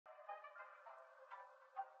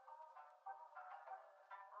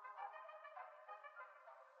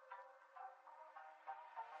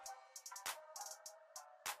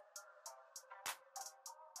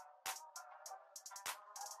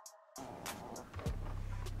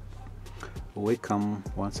Welcome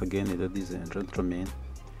once again, ladies and gentlemen.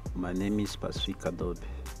 My name is Pacific Adobe.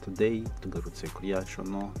 Today tugarutse kuri ya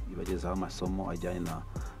channel ibagezaho amasomo ajyanye na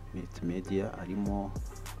multimedia arimo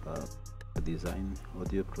design,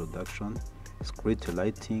 audio production, script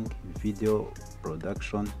writing, video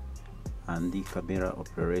production and camera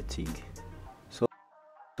operating. So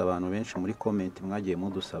abantu benshi muri comment mwagiye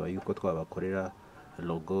mudusaba yuko twabakorera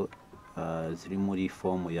logo ziri muri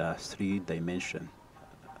form ya 3 dimension,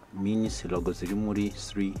 means logo ziri muri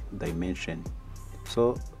 3 dimension.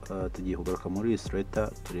 So tugiye kugaruka muri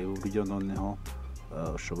Illustrator turebe uburyo noneho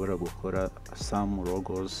ushobora gukora some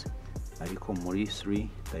logos ariko muri 3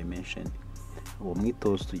 dimension. Uwo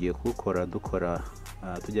mwitozo tugiye gukora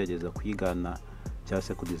tugerageza kwigana cyangwa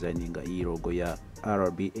se kudesigninga iyi logo ya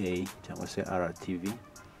RBA cyangwa se RTV.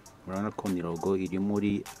 Murabona ko ni logo iri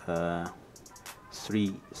muri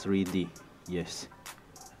 3D. Yes,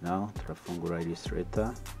 now turafungura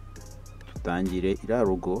Illustrator tutangire iriya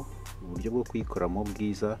logo. Uburyo bwo kuyikoramo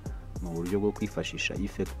bwiza mu buryo bwo kwifashisha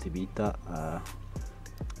effect bita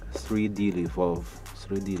 3D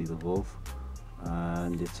Revolve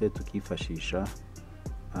ndetse tukifashisha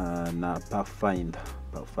na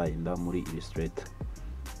Pathfinder muri Illustrator.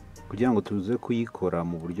 Kugira ngo tuze kuyikora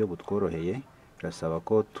mu buryo butworoheye birasaba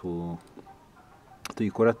ko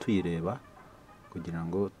tuyikora tuyireba kugira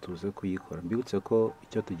ngo tuze kuyikora. Mbibutse ko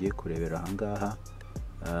icyo tugiye kurebera ahangaha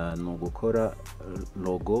ni ugukora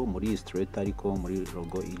logo muri Illustrator ariko muri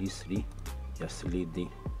logo iri 3D.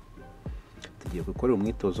 Tugiye gukora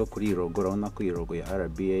umwitozo kuri iyi logo. Urabona ko iyi logo ya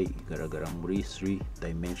RBA igaragara muri 3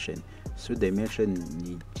 dimension. 3 dimension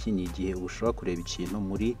ni igihe ushobora kureba ikintu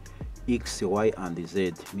muri X, Y and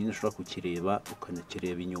Z. Mini ushobora kukireba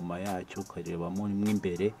ukanakireba inyuma yacyo ukarebamo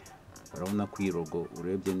imbere. Urabona ko iyi logo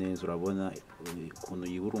urebye neza urabona ukuntu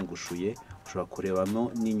yiburungushuye, ushobora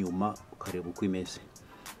kurebamo n'inyuma ukareba uko imeze.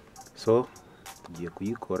 So tugiye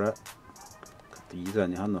kuyikora,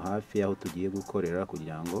 tuyizane hano hafi aho tugiye gukorera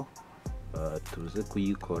kugira ngo tuze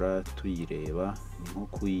kuyikora tuyireba. Ni nko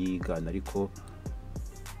kuyigana ariko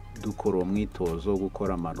dukora umwitozo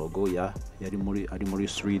gukora amalogo ari muri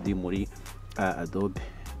 3D muri Adobe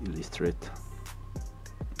Illustrator.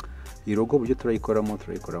 Iyi logo buryo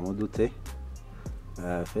turayikoramo dute?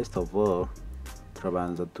 First of all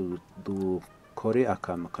turabanza dukore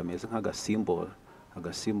akantu kameze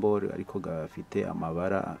nk'agasimbol ariko gafite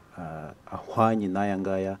amabara ahwanye n'aya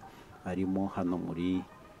ngaya arimo hano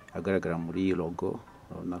agaragara muri logo.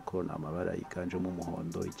 Urabona ko ni amabara yiganjemo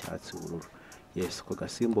umuhondo, icyatsi, ubururu. Yes, ko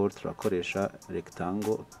gasimbol turakoresha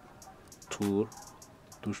rectangle tool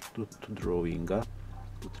to drawinga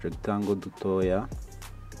rectangle dutoya,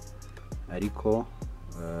 ariko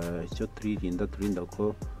icyo turinda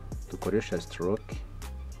ko dukoresha stroke,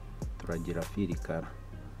 turagira fill color.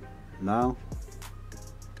 Now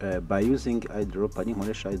by using eyedropper,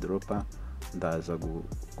 ninkoresha eyedropper ndaza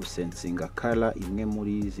gusensinga color imwe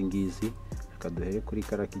muri izi ngizi. Reka duhere kuri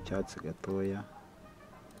color k'icyatsi gatoya.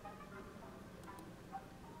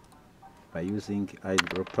 By using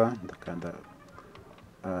eyedropper ndakanda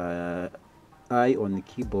eye on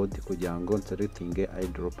keyboard kugira ngo selectinge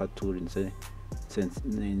eyedropper tool nze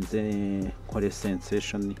nkore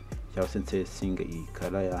sensation cyangwa sensing iyi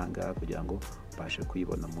color yanga kugira ngo bashe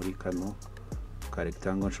kuyibona muri kano ka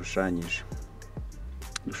rectangle nshushanyije.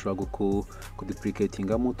 Dushobora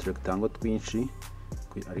kuduplicatingamo uturectangle twinshi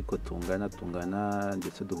ariko tungana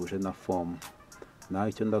ndetse duhuje na form. Naho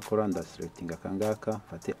icyo ndakora ndaselectinga akangaka,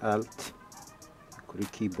 mfate alt kuri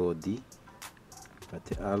keyboard,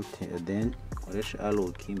 mfate alt and then nkoreshe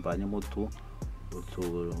arrow key mbanyemo utu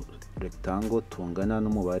rectangle tungana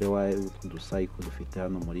n'umubare w'uducycle dufite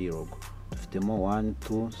hano muri logo. Dufitemo 1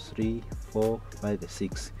 2 3 4 5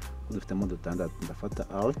 6, dufitemo dutandatu. Ndafata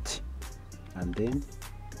alt and then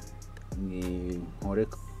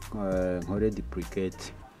nkore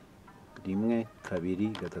duplicate 1 2 3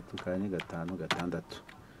 4 5 6.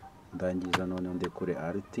 Ndangiza none ndekure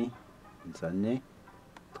alt nzane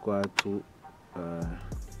twatu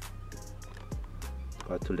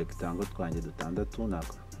rectangle twanjye dutandatu.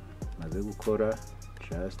 Nako maze gukora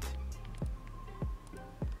just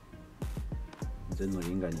nze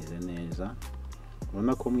nuringanize neza.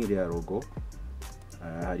 Urabona ko mwiriya logo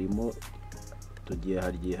harimo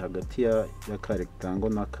hagiye hagati ya ka rectangle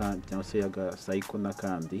n'akandi cyangwa se ya cycle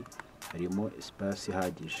n'akandi harimo espace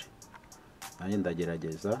ihagije. Nanjye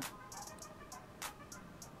ndagerageza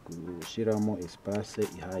gushyiramo espace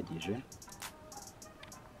ihagije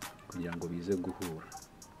kugira ngo bize guhura.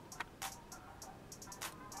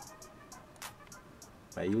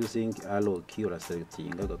 By using arrow key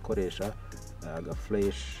uraselectinga gakoresha aga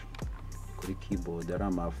flash kuri keyboard ari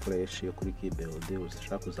ama flash yo kuri keyboard,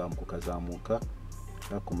 ushaka kuzamuka ukazamuka,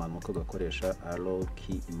 ushaka kumanuka ugakoresha arrow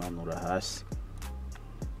key imanura hasi.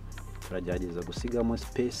 Turagerageza gusigamo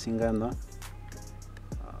space ingana,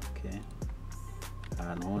 okay,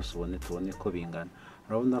 ahantu hose tubone ko bingana.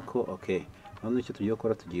 Urabona ko okay. None icyo tugiye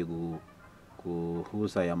gukora, tugiye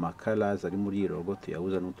guhuza aya makarazi ari muri logo,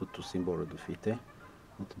 tuyahuza n'utu tusimbolo dufite,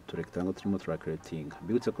 n'utu rectangle turimo creating.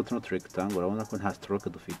 Mbibutse ko tuno rectangle urabona ko nta stroke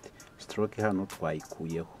dufite. Stroke hano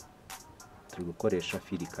twayikuyeho, turi gukoresha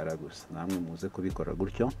filikara gusa. Namwe muze kubikora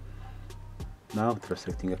gutyo. Now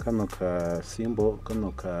turaselectinga kano ka symbol,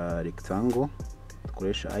 kano ka rectangle,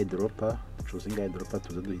 dukoresha eyedropper, choosing eyedropper,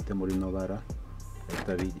 tuze duhite muri no bara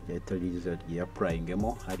yahita ya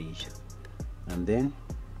applyingemo hariya, and then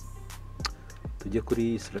tujye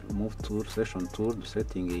kuri move tool, selection tool,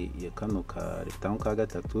 dusetting ya kano ka rectangle ka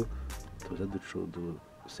gatatu, tuze du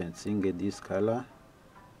sensing this color,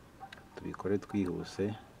 tubikore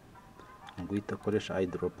twihuse. Nguhita koresha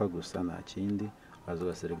eyedropper gusa nta kindi,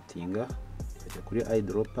 azo selectinga kujya kuri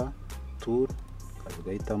eyedropper tool, kaza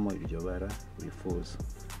gahitamo iryo bara wifuza,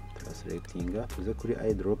 turaselectinga tuze kuri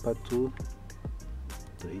eyedropper tool,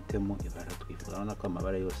 duhitemo ibara twifuza. Urabona ko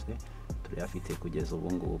amabara yose turayafite kugeza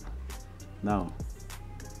ubu ngubu. Now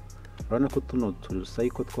urabona ko tuno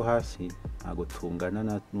cycle two hasi ntago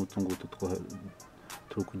tungana n'utu ngutu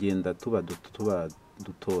turi kugenda tuba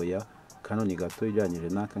dutoya. Kano ni gato ujyanyije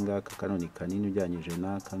n'aka ngaka, kano ni kanini ujyanyije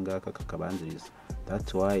n'aka ngaka kakabanziriza.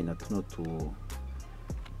 That's why na tuno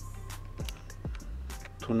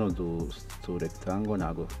du rectangle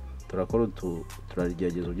ntago turakora,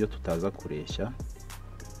 turagerageza uburyo tutaza kureshya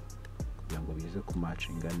kugira ngo bize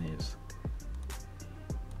kumatchinga neza.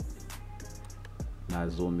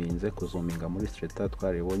 Nazuminze, kuzuminga muri Illustrator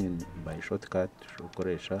twaribonye by shortcut,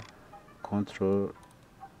 ukoresha control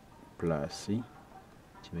plus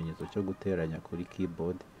ikimenyetso cyo guteranya kuri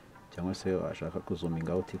keyboard, cyangwa se washaka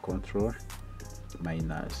kuzuminga out control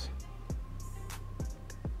minus.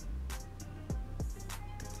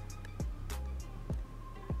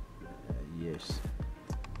 Yes,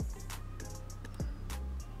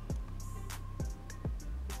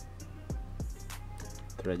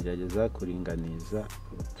 turagerageza kuringaniza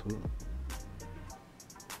utu.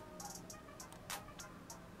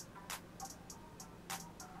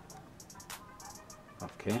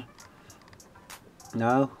 Okay,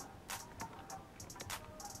 now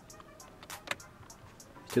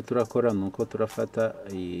icyo turakora nuko turafata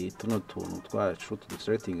tuno tuntu twacu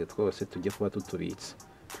tuduselecting twose tujye kuba tutubitse,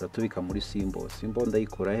 turatubika muri symbol. Symbol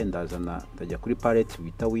ndayikora he, ndajya kuri palette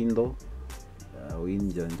bita window,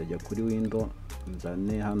 ndajya kuri window,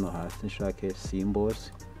 nzane hano hasi nshake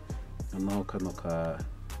symbols, noneho kano ka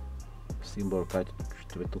symbol kacu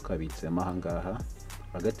tube tukabitsemo ahangaha,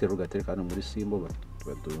 ugatereka hano muri symbol,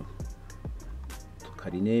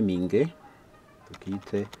 tukarineminge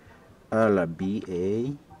tukite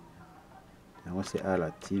RBA cyangwa se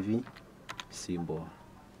RTV symbol.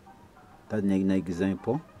 That ni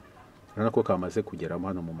example. Urabona ko kamaze kugeramo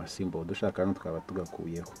hano mu masymbol, dushaka hano tukaba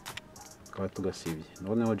tugakuyeho, tukaba tugasibye.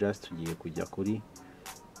 Noneho just tugiye kujya kuri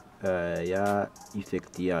ya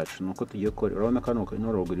effect yacu, nuko tugiye ko urabona ko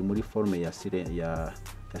hano logo iri muri forme ya sphere.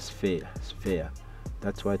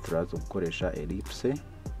 That's why turaza gukoresha ellipse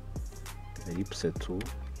tool.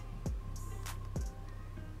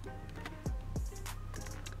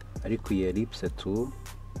 Ariko iyi ellipse tool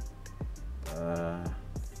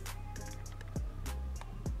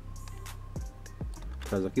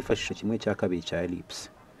turaza kwifashisha kimwe cya kabiri cya ellipse.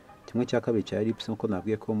 Kimwe cya kabiri cya ellipse nkuko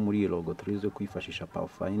nabwiye ko muri logo turizo kwifashisha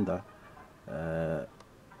pathfinder,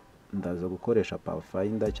 ndaza gukoresha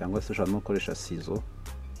pathfinder cyangwa se ushobora no gukoresha sizo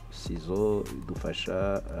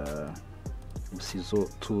dufasha sizo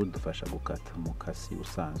tool dufasha gukata mukasi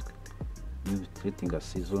usanzwe. Ni selecting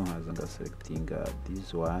sizo, nkaza ngaselecting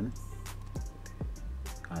this one,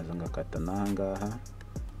 nkaza ngakata nahangaha,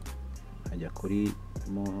 ajya kuri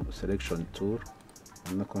selection tool,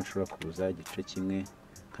 no control kuza igice kimwe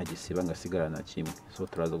nkagisiba ngasigara na kimwe. So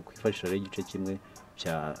turaza kwifashisha rero igice kimwe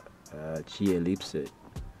cya ellipse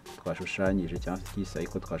twashushanyije cyangwa se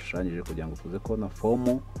cy'cycle twashushanyije kugira ngo tuze kubona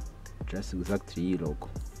form just exactly logo.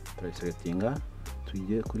 Turaselectinga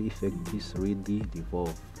tujye kuri effect 3D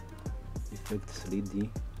revolve, effect 3D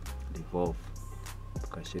revolve,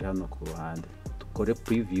 tukashyira hano ku ruhande, dukore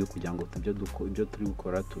preview kugira ngo ibyo turi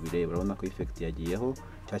gukora tubirebe. Urabona ko effect yagiyeho,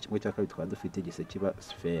 cya kimwe cya kabiri twaba dufite gise kiba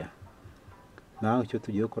sphere. Naho icyo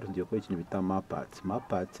tugiye gukora ikintu bita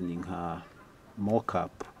map art ni nka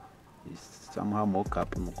mockup. Somehow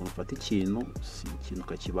mockup ni ukuntu ufata ikintu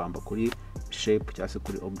ukakibamba kuri shape cyangwa se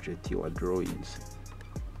kuri object wa drawings.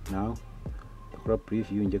 Now ndakora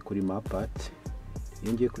preview njye kuri map art.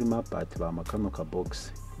 Iyo ngiye kuri map art bampa kano ka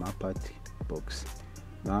box, map art box.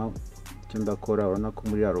 Now icyo ndakora, urabona ko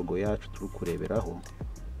muri ya logo yacu turi kureberaho,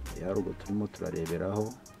 ya logo turimo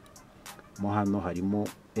turareberaho mo hano harimo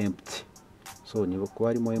empty. So niba kuba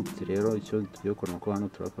harimo empty rero icyo tugiye gukora nuko hano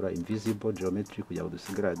turakora invisible geometry kugira ngo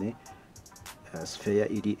dusigarane sphere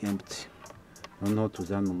iri empty. Noneho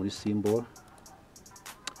tuza hano muri symbol,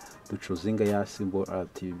 ducuzinga ya symbol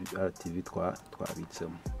RTV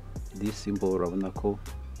twabitsemo. This symbol urabona ko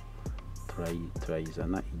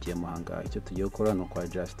turayizana igiye mahanga. Icyo tugiye gukora no kwa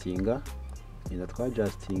adjustinga, inda twa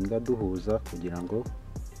adjustinga duhuza kugira ngo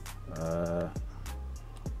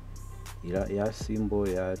ya symbol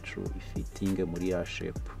yacu ifitinge muri ya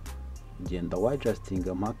shape. Genda wa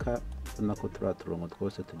adjustinga mpaka ubona ko turaturongo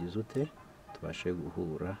twose tugize ute tubashe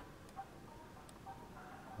guhura.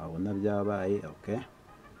 Abona byabaye okay,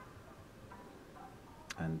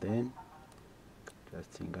 and then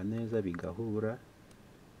adjustinga neza bigahura.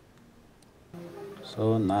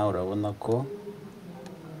 So now urabona ko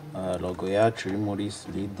logo yacu iri muri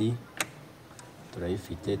 3D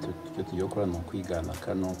turayifite. Icyo tugiye gukora ni ukwigana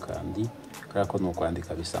kano kandi kubera ko ni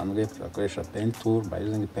ukwandika bisanzwe turakoresha pen tool. By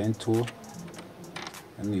using pen tool,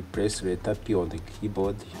 and we press letter P on the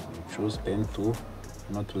keyboard, we choose pen tool.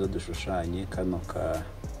 No tuza dushushanye kano ka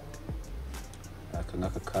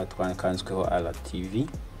twanditsweho RTV.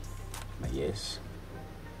 Yes,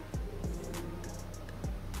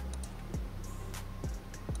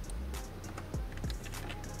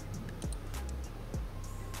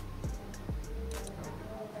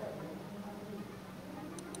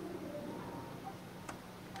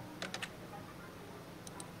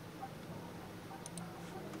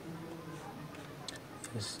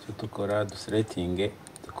 tukora duselectinge,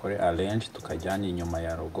 dukore arrange, tukajyana inyuma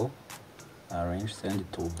ya logo, arrange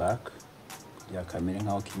send to back ya kamera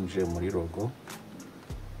nkaho kinje muri logo.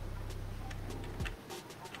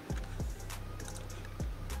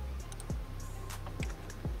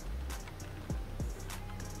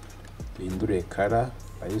 Duhindure color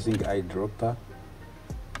by using eyedropper,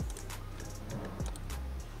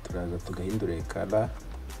 turaza tugahindure color.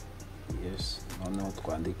 Yes, noneho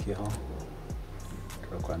twandikeho,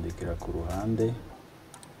 turakwandikira ku ruhande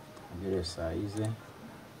ngire size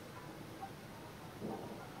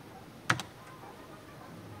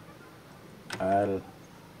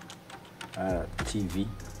RTV.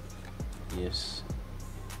 Yes,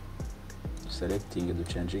 selecting, do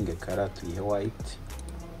changing a color to white.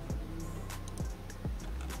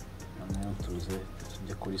 Noneho tuze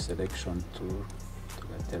tujye kuri selection tool,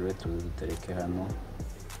 tugaterwe tutereke hano,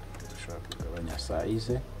 dushobora kugabanya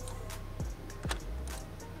size.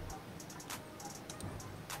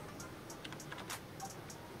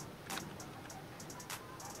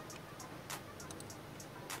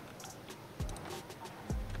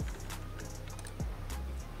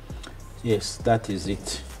 Yes, that is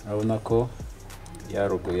it. Urabona ko ya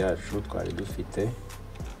logo yacu twari dufite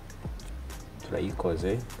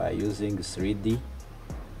turayikoze by using 3D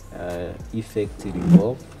effect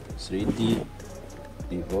Revolve, 3D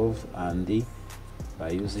Revolve, and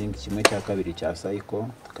by using kimwe cya kabiri cya cycle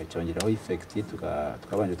tukacyongeraho effect,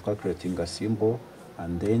 tukabanje twa creating a symbol,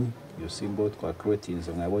 and then your symbol twa creating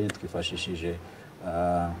mwabonye twifashishije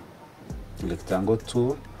rectangle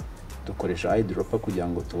tool, dukoresha eyedropper kugira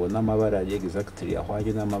ngo tubone amabara ari exactly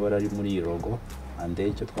ahwanye n'amabara ari muri logo. And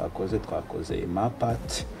then icyo twakoze map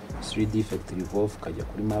art 3D effect Revolve, kajya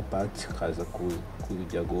kuri map art kaza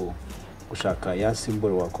kujya gushaka ya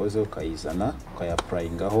symbol wakoze ukayizana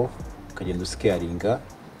ukayapplyingaho, ukagenda uscalinga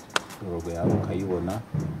logo yawe ukayibona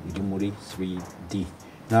iri muri 3D.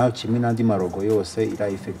 Now kimwe n'andi marogo yose ira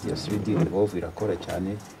effect ya 3D Revolve irakora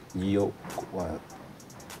cyane, niyo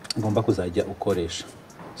ngomba kuzajya ukoresha.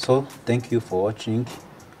 So thank you for watching.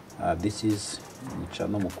 This is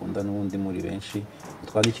channel mukunda n'ubundi muri benshi.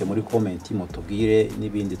 Twandike muri comment mutubwire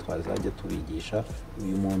n'ibindi twazajya tubigisha.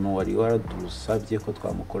 Uyu muntu wari waradusabye ko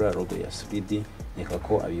twamukorera logo ya 3D, neka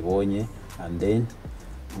ko abibonye, and then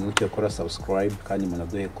mwicyo kora subscribe kandi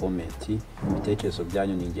munaduhe comment. Ibitekerezo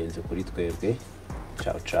byanyu ni ingenzi kuri twebwe.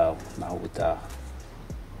 Ciao ciao, naho utaha.